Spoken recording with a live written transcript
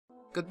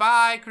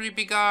Goodbye,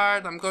 creepy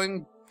guard. I'm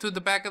going to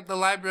the back of the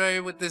library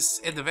with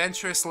this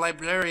adventurous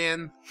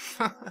librarian.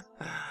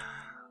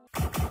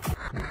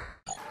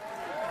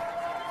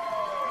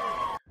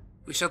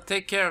 We shall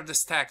take care of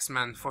this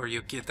taxman for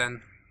you,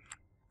 kitten.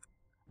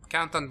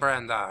 Count on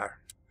Bran'dar.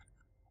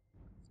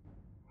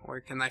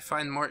 Where can I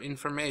find more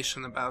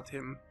information about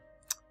him?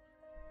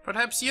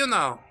 Perhaps you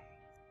know.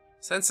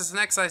 Census and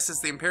Excise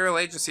is the imperial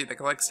agency that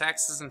collects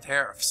taxes and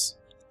tariffs.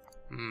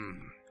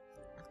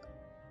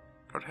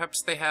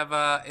 Perhaps they have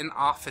an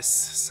office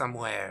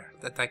somewhere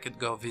that I could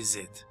go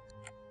visit.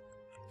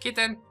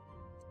 Kitten.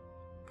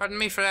 Pardon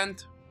me,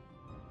 friend.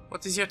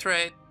 What is your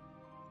trade?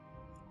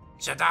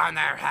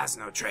 Jadaner has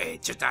no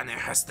trade. Jadaner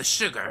has the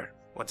sugar.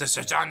 What does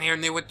Jadaner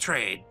need with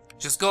trade?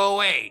 Just go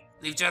away.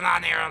 Leave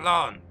Jadaner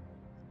alone.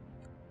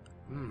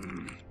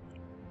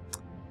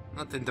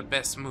 Not in the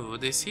best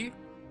mood, is he?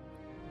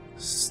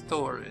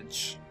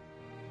 Storage.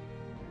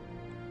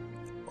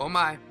 Oh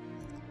my.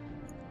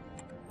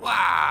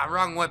 Wow,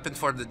 wrong weapon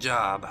for the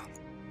job.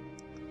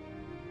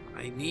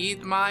 I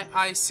need my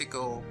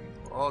icicle.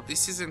 Oh,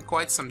 this is in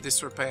quite some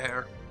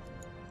disrepair.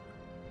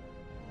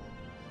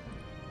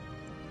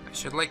 I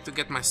should like to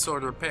get my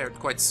sword repaired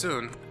quite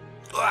soon.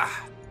 But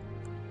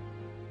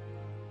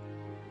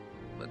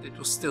it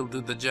will still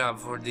do the job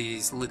for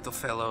these little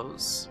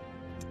fellows.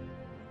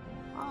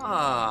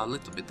 A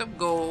little bit of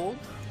gold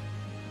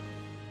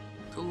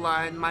to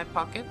line my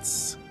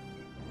pockets.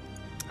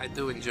 I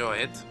do enjoy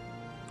it.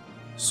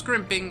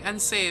 Scrimping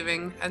and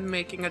saving and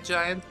making a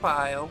giant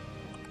pile.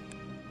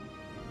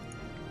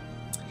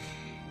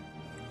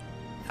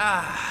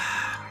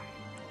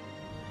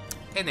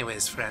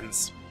 Anyways,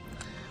 friends.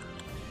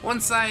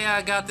 Once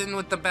I got in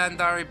with the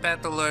Bran'dar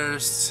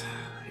battlers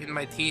in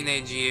my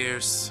teenage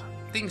years,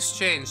 things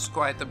changed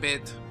quite a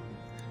bit.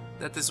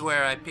 That is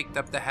where I picked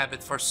up the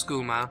habit for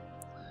skooma.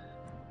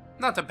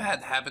 Not a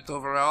bad habit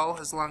overall,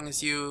 as long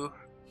as you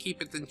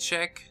keep it in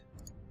check.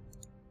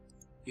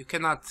 You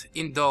cannot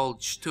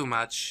indulge too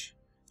much.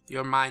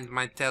 Your mind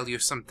might tell you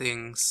some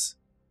things.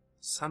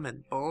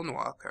 Summon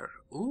Bonewalker.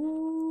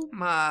 Ooh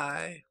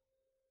my.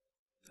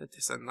 That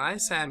is a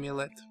nice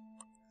amulet.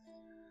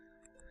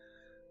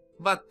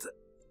 But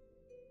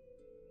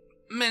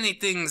many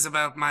things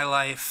about my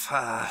life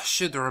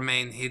should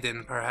remain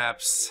hidden,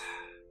 perhaps.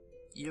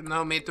 You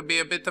know me to be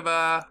a bit of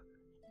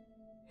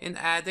an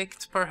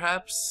addict,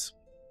 perhaps.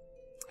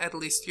 At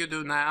least you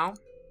do now.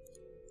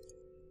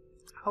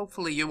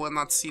 Hopefully you will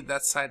not see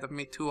that side of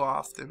me too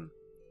often.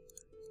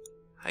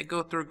 I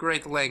go through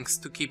great lengths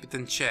to keep it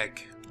in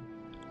check.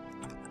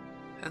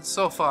 And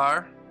so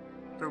far,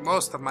 through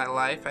most of my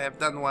life, I have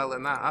done well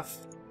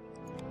enough.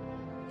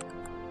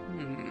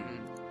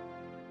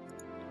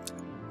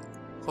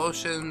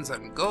 Potions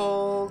and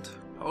gold.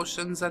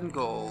 Potions and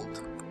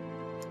gold.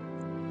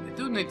 I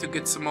do need to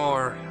get some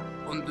more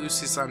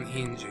Undusis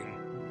unhinging.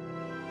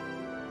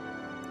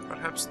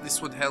 Perhaps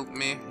this would help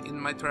me in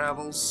my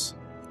travels.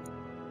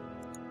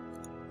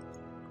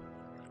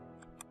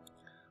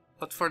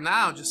 But for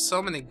now, just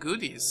so many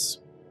goodies.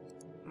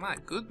 My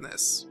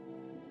goodness.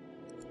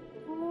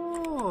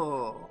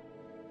 Oh.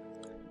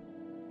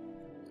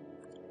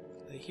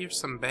 I hear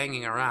some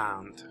banging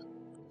around.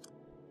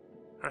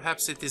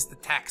 Perhaps it is the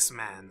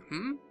taxman,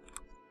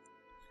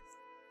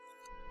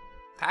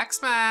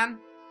 Taxman!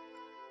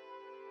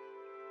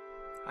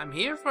 I'm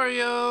here for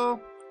you!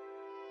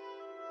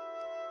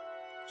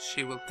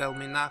 She will tell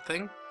me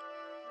nothing.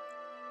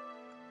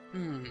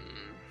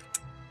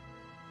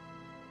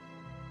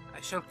 I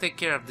shall take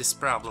care of this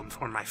problem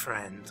for my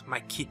friend,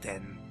 my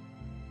kitten.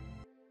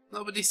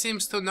 Nobody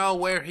seems to know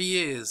where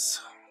he is.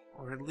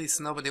 Or at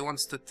least nobody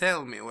wants to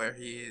tell me where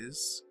he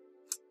is.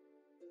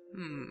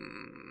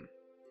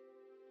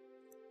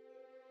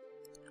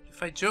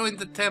 If I joined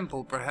the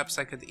temple, perhaps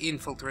I could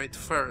infiltrate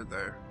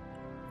further.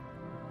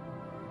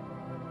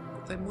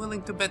 But I'm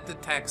willing to bet the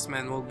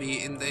taxman will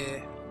be in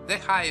the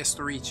highest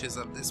reaches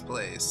of this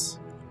place.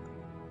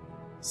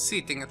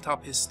 Sitting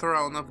atop his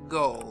throne of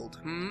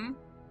gold,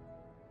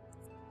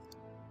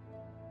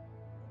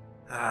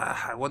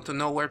 I want to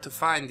know where to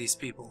find these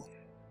people.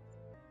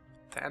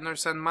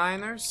 Tanners and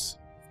miners?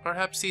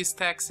 Perhaps he's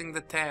taxing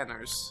the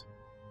tanners.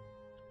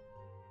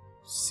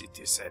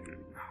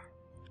 Citizen.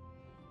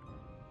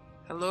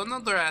 Hello,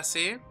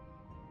 Nodrassi.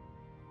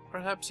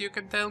 Perhaps you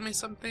can tell me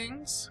some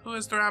things? Who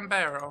is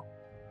Drambaro?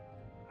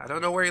 I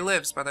don't know where he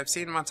lives, but I've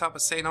seen him on top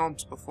of St.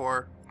 Olms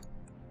before.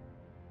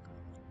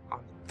 On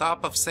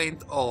top of St.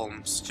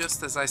 Olms,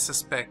 just as I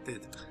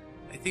suspected.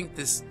 I think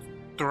this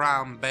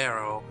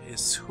Drambaro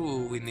is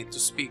who we need to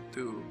speak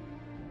to.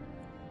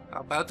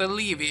 About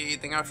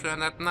alleviating our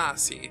friend at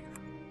Nasi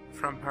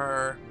from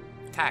her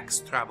tax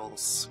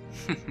troubles.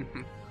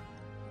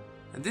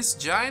 And this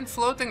giant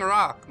floating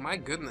rock, my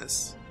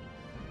goodness.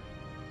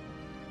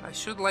 I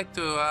should like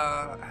to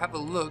have a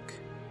look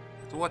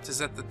at what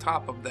is at the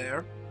top of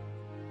there.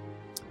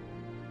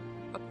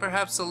 But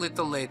perhaps a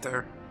little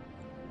later.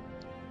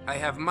 I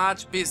have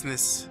much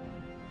business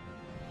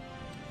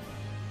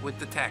with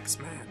the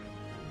taxman.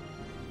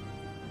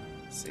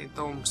 St.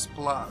 Olms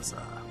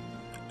Plaza.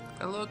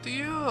 Hello to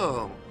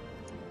you.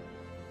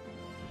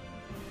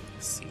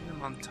 Seen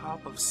him on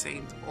top of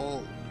St.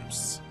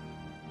 Olms.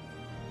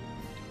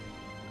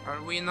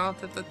 Are we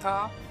not at the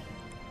top?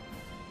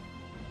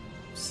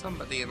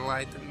 Somebody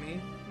enlighten me.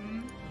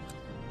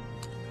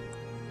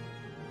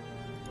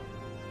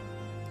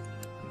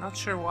 Not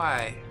sure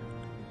why.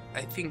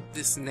 I think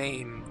this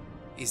name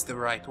is the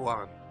right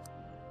one.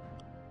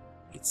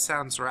 It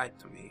sounds right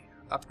to me.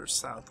 Upper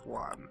South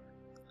 1.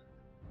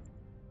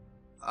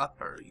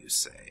 Upper, you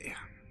say?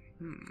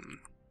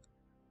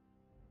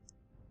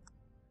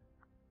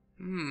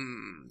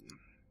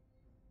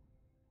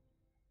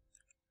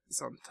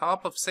 It's on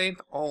top of St.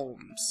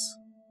 Olms.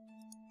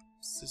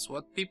 This is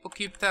what people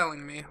keep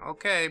telling me.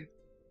 Okay.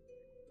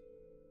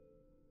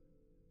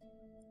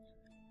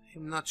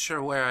 I'm not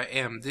sure where I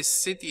am. This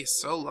city is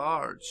so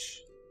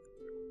large.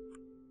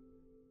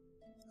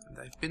 And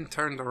I've been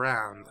turned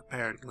around,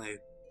 apparently.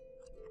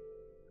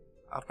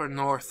 Upper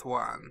North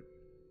 1.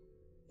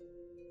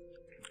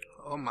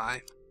 Oh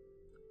my.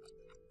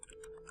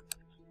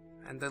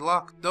 And the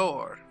locked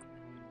door.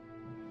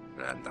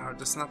 Bran'dar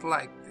does not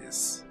like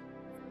this.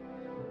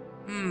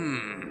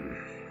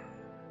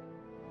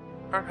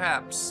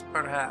 Perhaps.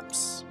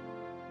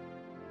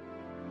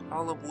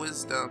 Hall of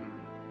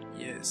Wisdom.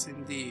 Yes,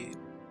 indeed.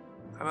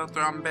 How about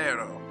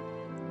Rambero?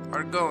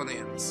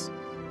 Argonians.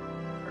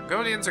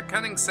 Argonians are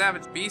cunning,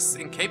 savage beasts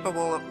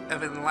incapable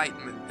of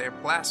enlightenment. They are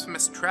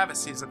blasphemous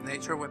travesties of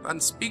nature with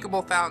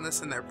unspeakable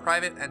foulness in their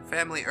private and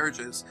family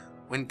urges.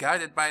 When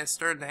guided by a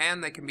stern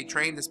hand, they can be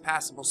trained as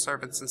passable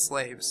servants and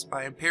slaves.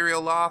 By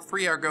imperial law,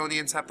 free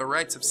Argonians have the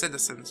rights of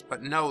citizens,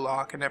 but no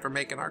law can ever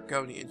make an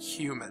Argonian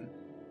human.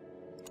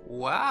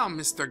 Wow,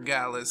 Mr.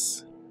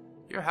 Gallus.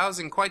 You're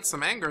housing quite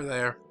some anger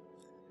there.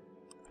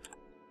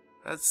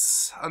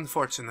 That's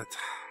unfortunate.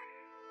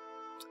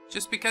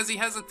 Just because he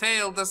has a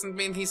tail doesn't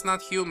mean he's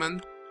not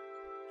human.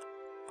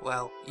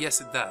 Well, yes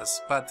it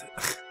does, but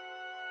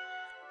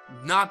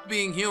not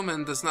being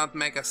human does not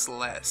make us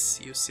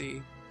less, you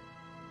see.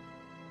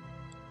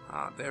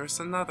 Ah, there's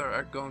another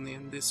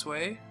Argonian this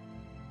way.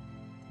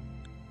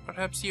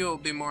 Perhaps you'll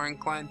be more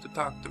inclined to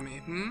talk to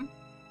me,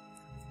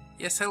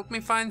 Yes, help me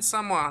find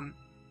someone.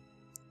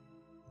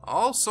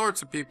 All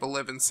sorts of people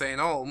live in St.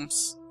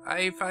 Olms.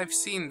 I've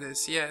seen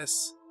this,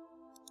 yes.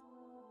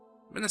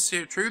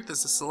 Ministry of Truth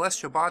is a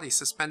celestial body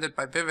suspended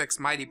by Vivek's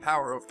mighty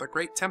power over the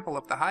great temple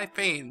of the High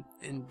Fane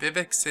in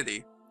Vivek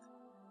City.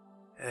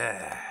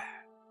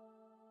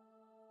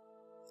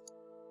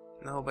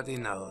 Nobody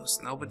knows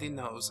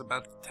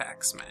about the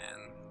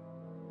taxman.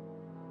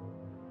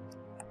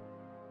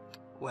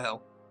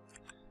 Well,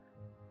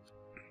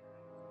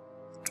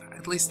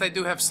 at least I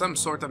do have some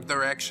sort of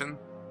direction.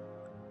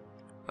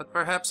 But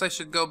perhaps I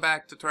should go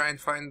back to try and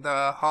find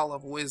the Hall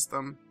of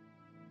Wisdom.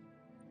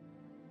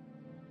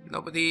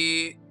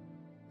 Nobody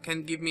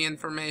can give me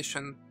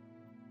information.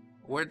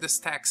 Where this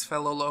tax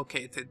fellow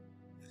located?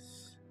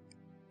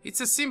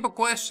 It's a simple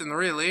question,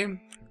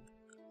 really.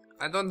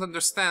 I don't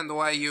understand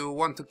why you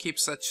want to keep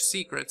such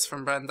secrets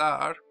from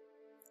Bran'dar.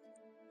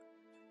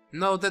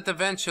 Know that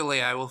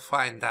eventually I will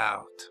find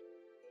out.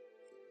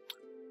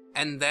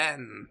 And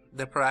then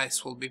the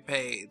price will be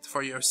paid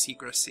for your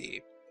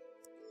secrecy.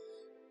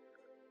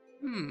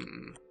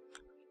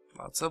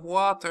 Lots of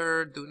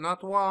water, do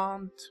not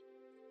want.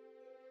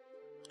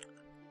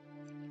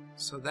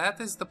 So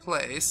that is the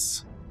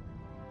place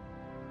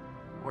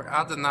where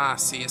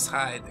Adonasi is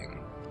hiding.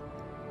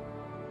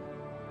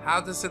 How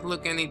does it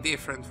look any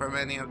different from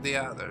any of the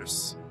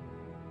others?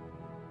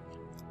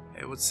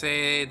 I would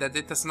say that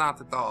it is not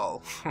at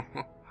all.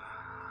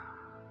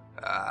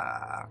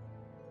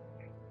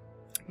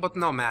 But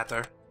no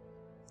matter.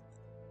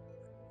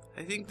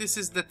 I think this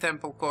is the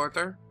temple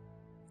quarter.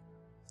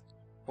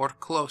 Or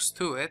close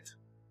to it.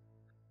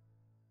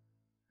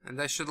 And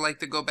I should like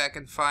to go back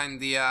and find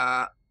the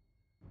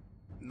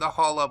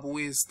Hall of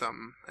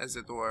Wisdom, as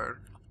it were.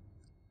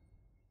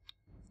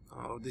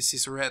 Oh, this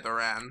is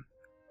Redoran.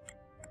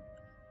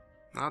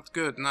 Not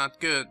good, not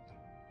good.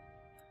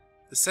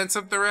 The sense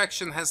of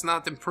direction has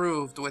not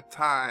improved with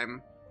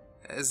time,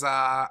 as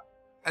I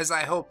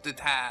hoped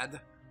it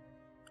had.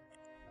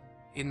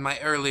 In my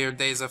earlier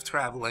days of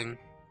traveling,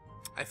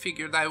 I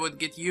figured I would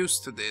get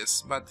used to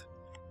this, but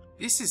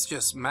this is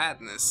just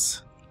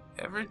madness.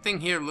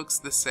 Everything here looks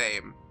the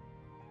same.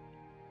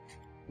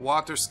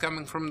 Water's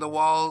coming from the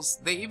walls.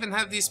 They even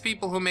have these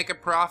people who make a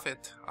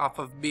profit off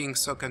of being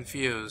so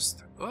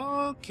confused.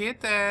 Oh,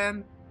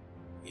 kitten.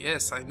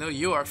 Yes, I know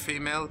you are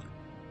female.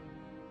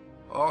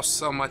 Oh,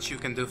 so much you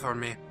can do for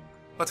me.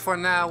 But for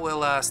now,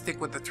 we'll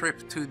stick with the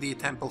trip to the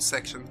temple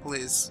section,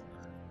 please.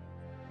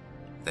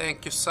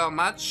 Thank you so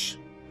much.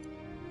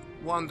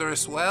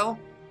 Wondrous well.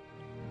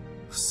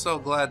 So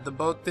glad the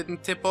boat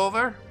didn't tip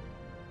over.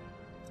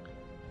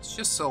 It's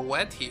just so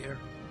wet here.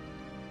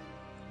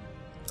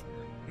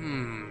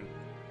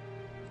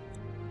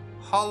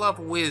 Hall of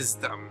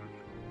Wisdom.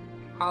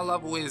 Hall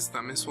of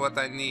Wisdom is what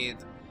I need.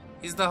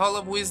 Is the Hall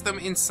of Wisdom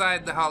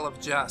inside the Hall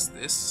of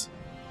Justice?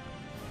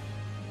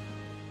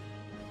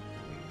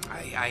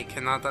 I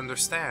cannot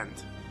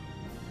understand.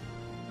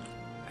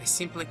 I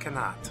simply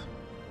cannot.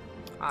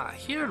 Ah,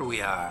 here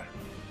we are.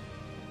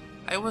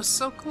 I was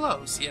so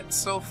close, yet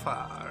so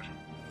far.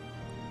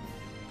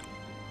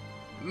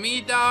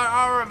 Midar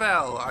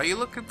Aravel, are you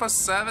looking for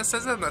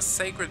services in the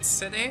sacred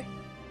city?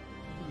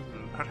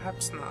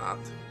 Perhaps not.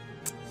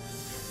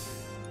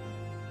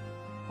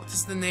 What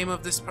is the name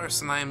of this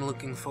person I am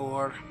looking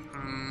for?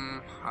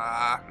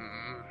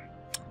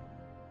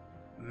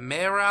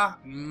 Mehra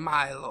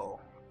Milo.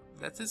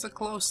 That is a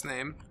close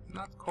name.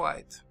 Not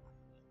quite.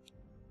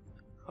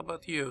 How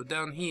about you,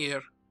 down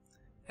here?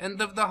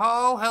 End of the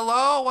hall?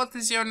 Hello? What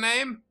is your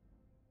name?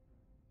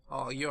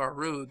 Oh, you are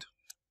rude.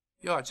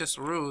 You are just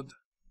rude.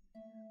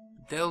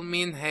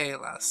 Delmin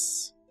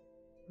Helas.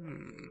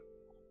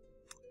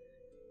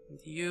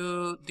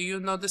 Do you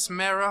know this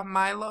Mehra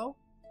Milo?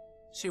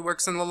 She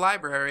works in the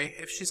library.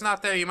 If she's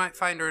not there, you might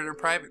find her in her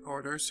private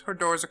quarters. Her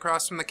door's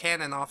across from the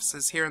canon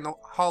offices here in the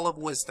Hall of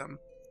Wisdom.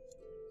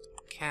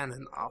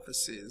 Canon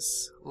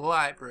offices.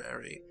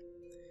 Library.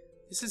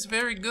 This is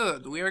very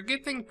good. We are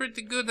getting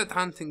pretty good at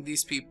hunting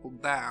these people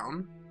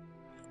down.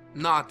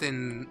 Not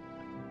in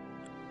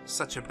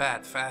such a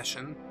bad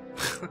fashion.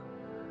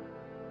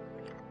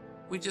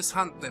 We just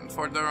hunt them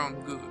for their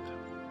own good.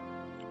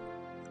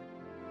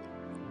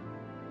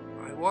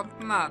 I want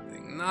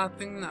nothing,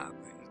 nothing, nothing.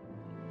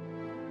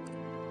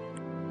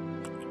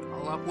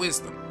 Hall of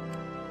Wisdom.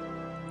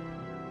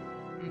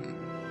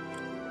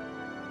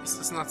 This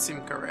does not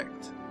seem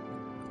correct.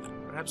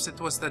 Perhaps it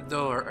was the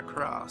door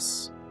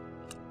across.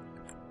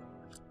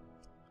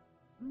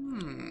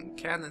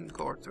 Cannon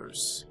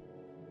quarters.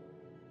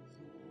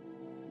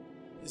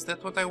 Is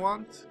that what I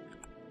want?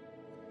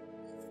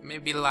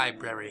 Maybe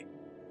library.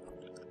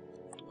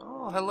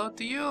 Oh, hello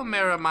to you,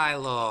 Mehra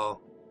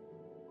Milo.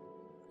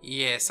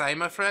 Yes, I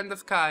am a friend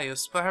of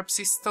Caius. Perhaps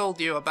he's told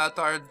you about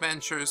our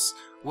adventures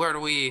where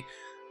we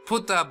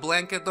put a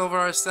blanket over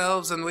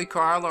ourselves and we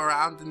crawl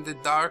around in the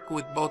dark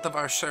with both of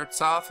our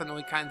shirts off and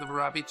we kind of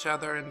rub each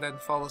other and then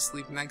fall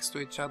asleep next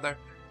to each other.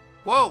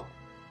 Whoa!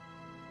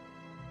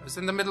 I was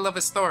in the middle of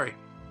a story.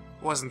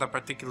 It wasn't a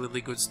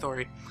particularly good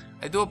story.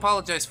 I do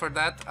apologize for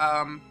that,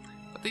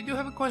 but I do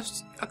have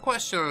a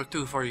question or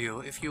two for you,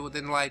 if you would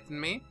enlighten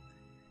me.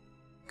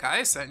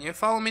 Kai sent you.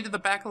 Follow me to the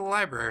back of the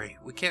library.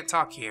 We can't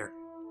talk here.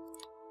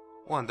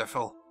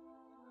 Wonderful.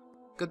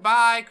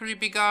 Goodbye,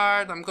 creepy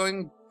guard. I'm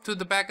going to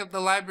the back of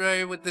the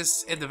library with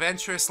this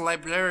adventurous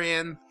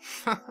librarian.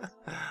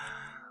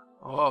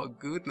 Oh,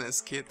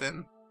 goodness,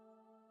 kitten.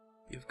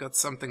 You've got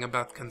something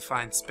about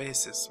confined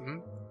spaces,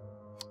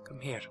 Come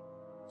here.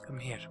 Come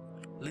here.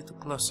 A little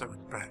closer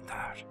with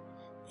Bran'dar.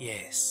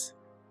 Yes.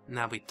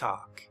 Now we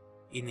talk.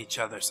 In each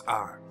other's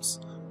arms.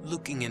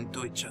 Looking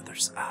into each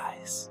other's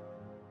eyes.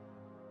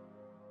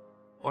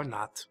 Or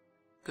not.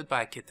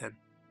 Goodbye, kitten.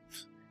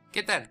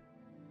 Kitten!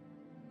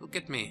 Look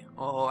at me.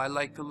 Oh, I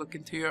like to look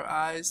into your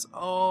eyes.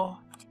 Oh.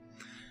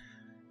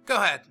 Go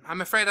ahead.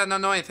 I'm afraid I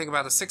don't know anything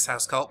about a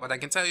six-house cult, but I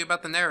can tell you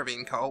about the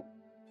Neravine cult.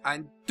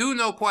 I do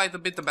know quite a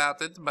bit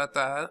about it, but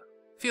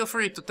feel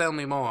free to tell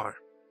me more.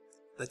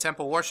 The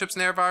temple worships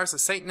Neravar as a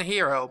saint and a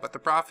hero, but the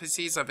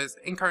prophecies of his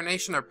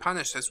incarnation are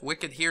punished as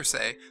wicked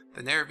hearsay.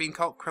 The Neravine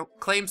cult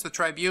claims the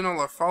Tribunal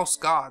are false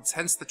gods,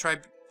 hence the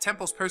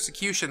temple's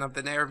persecution of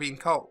the Neravine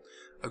cult.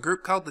 A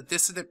group called the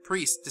Dissident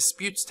Priests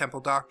disputes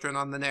temple doctrine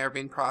on the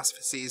Neravine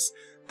prophecies.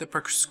 The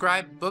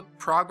prescribed book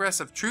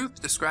Progress of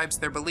Truth describes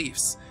their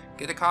beliefs.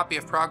 Get a copy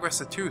of Progress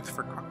of Truth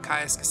for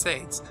Caius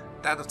Casades.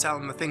 That'll tell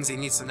him the things he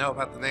needs to know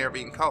about the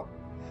Neravine cult.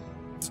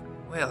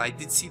 Well, I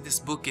did see this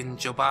book in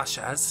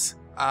Jobasha's.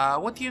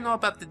 What do you know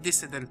about the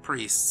Dissident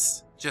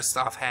Priests? Just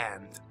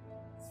offhand.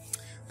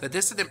 The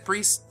Dissident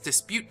Priests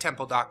dispute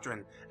temple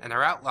doctrine and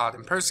are outlawed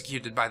and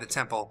persecuted by the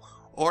temple.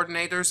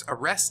 Ordinators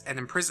arrest and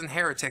imprison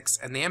heretics,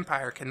 and the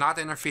Empire cannot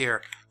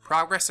interfere.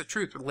 Progress of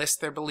Truth lists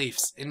their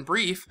beliefs. In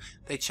brief,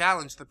 they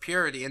challenge the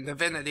purity and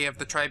divinity of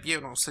the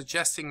Tribunal,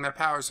 suggesting their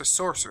powers are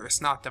sorcerous,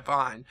 not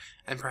divine,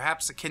 and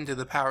perhaps akin to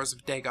the powers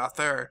of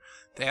Daggerfall.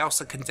 They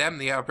also condemn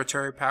the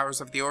arbitrary powers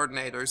of the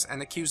Ordinators,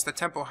 and accuse the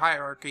temple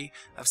hierarchy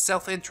of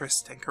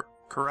self-interest and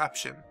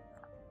corruption.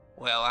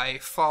 Well, I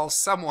fall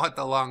somewhat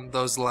along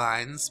those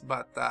lines,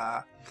 but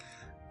I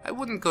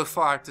wouldn't go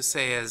far to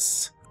say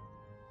as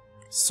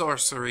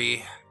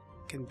sorcery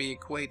can be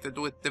equated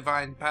with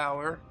divine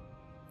power.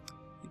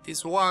 It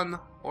is one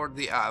or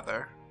the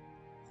other.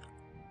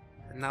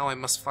 And now I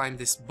must find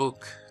this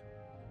book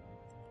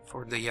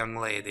for the young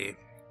lady.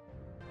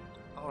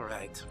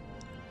 Alright.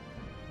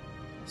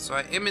 So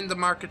I am in the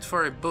market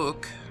for a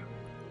book.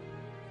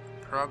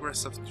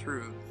 Progress of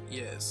Truth,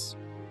 yes.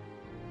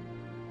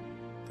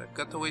 I've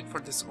got to wait for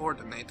this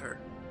Ordinator.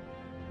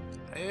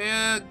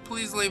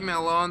 Please leave me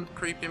alone,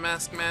 creepy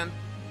masked man.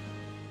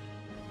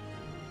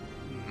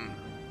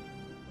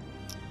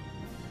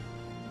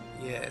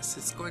 Yes,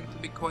 it's going to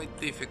be quite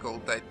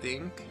difficult, I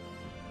think.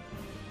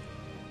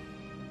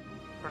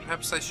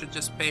 Perhaps I should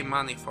just pay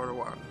money for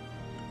one.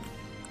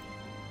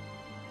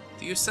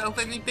 Do you sell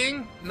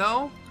anything?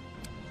 No?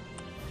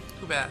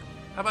 Too bad.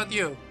 How about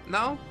you?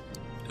 No?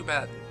 Too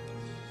bad.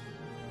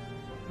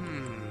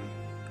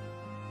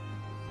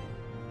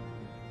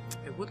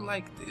 I would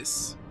like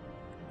this.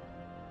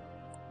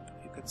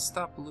 You could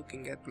stop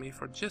looking at me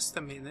for just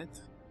a minute.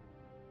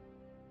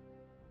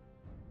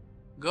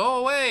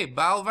 Go away,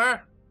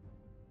 Balver!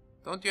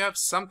 Don't you have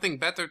something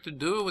better to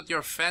do with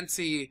your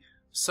fancy,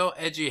 so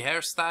edgy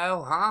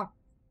hairstyle, huh?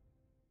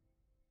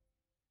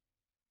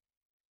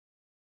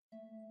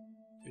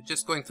 You're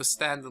just going to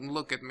stand and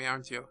look at me,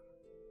 aren't you?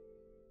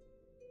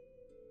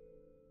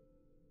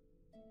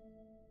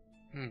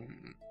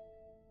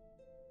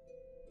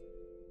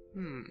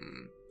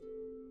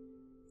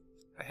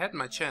 I had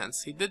my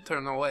chance. He did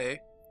turn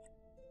away.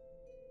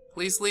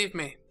 Please leave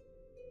me.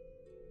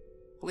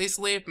 Please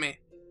leave me.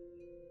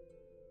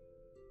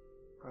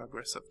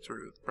 Progress of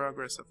truth.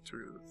 Progress of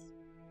truth.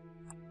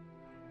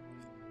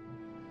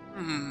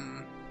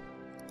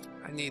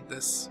 I need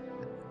this.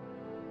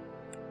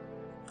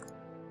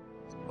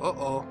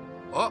 Uh-oh.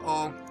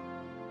 Uh-oh.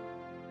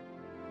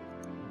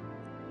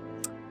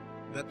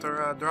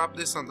 Better drop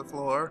this on the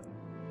floor.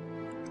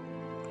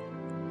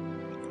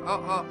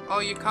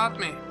 Oh, you caught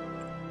me.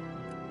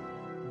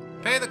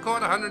 Pay the court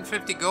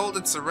 150 gold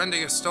and surrender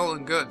your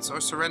stolen goods, or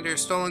surrender your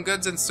stolen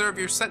goods and serve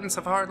your sentence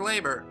of hard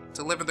labor.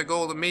 Deliver the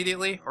gold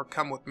immediately, or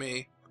come with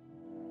me.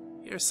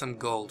 Here's some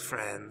gold,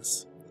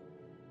 friends.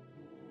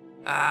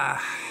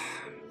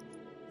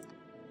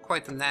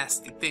 Quite a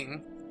nasty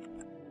thing.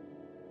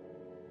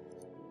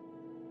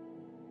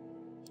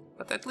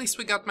 But at least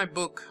we got my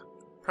book.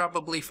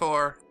 Probably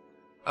for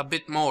a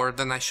bit more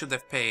than I should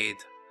have paid.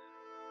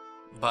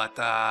 But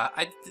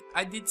I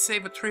did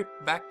save a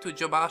trip back to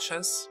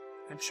Jobasha's.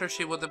 I'm sure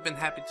she would have been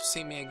happy to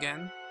see me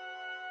again.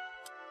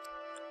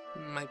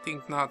 I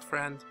think not,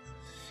 friend.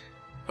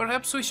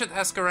 Perhaps we should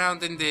ask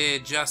around in the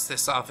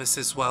justice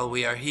offices while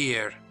we are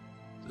here,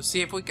 to see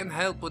if we can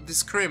help with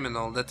this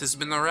criminal that has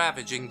been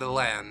ravaging the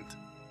land.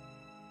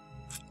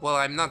 Well,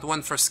 I'm not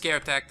one for scare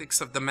tactics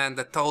of the man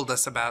that told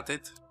us about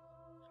it.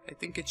 I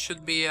think it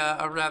should be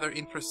a rather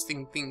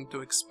interesting thing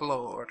to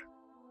explore.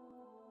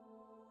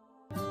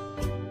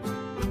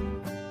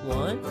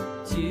 1,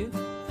 2,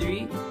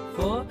 3,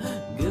 4.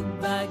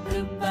 Goodbye,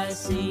 goodbye,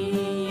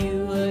 see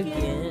you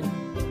again.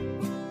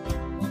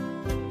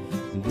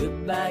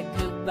 Goodbye,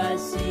 goodbye,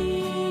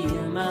 see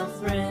you, my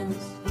friends.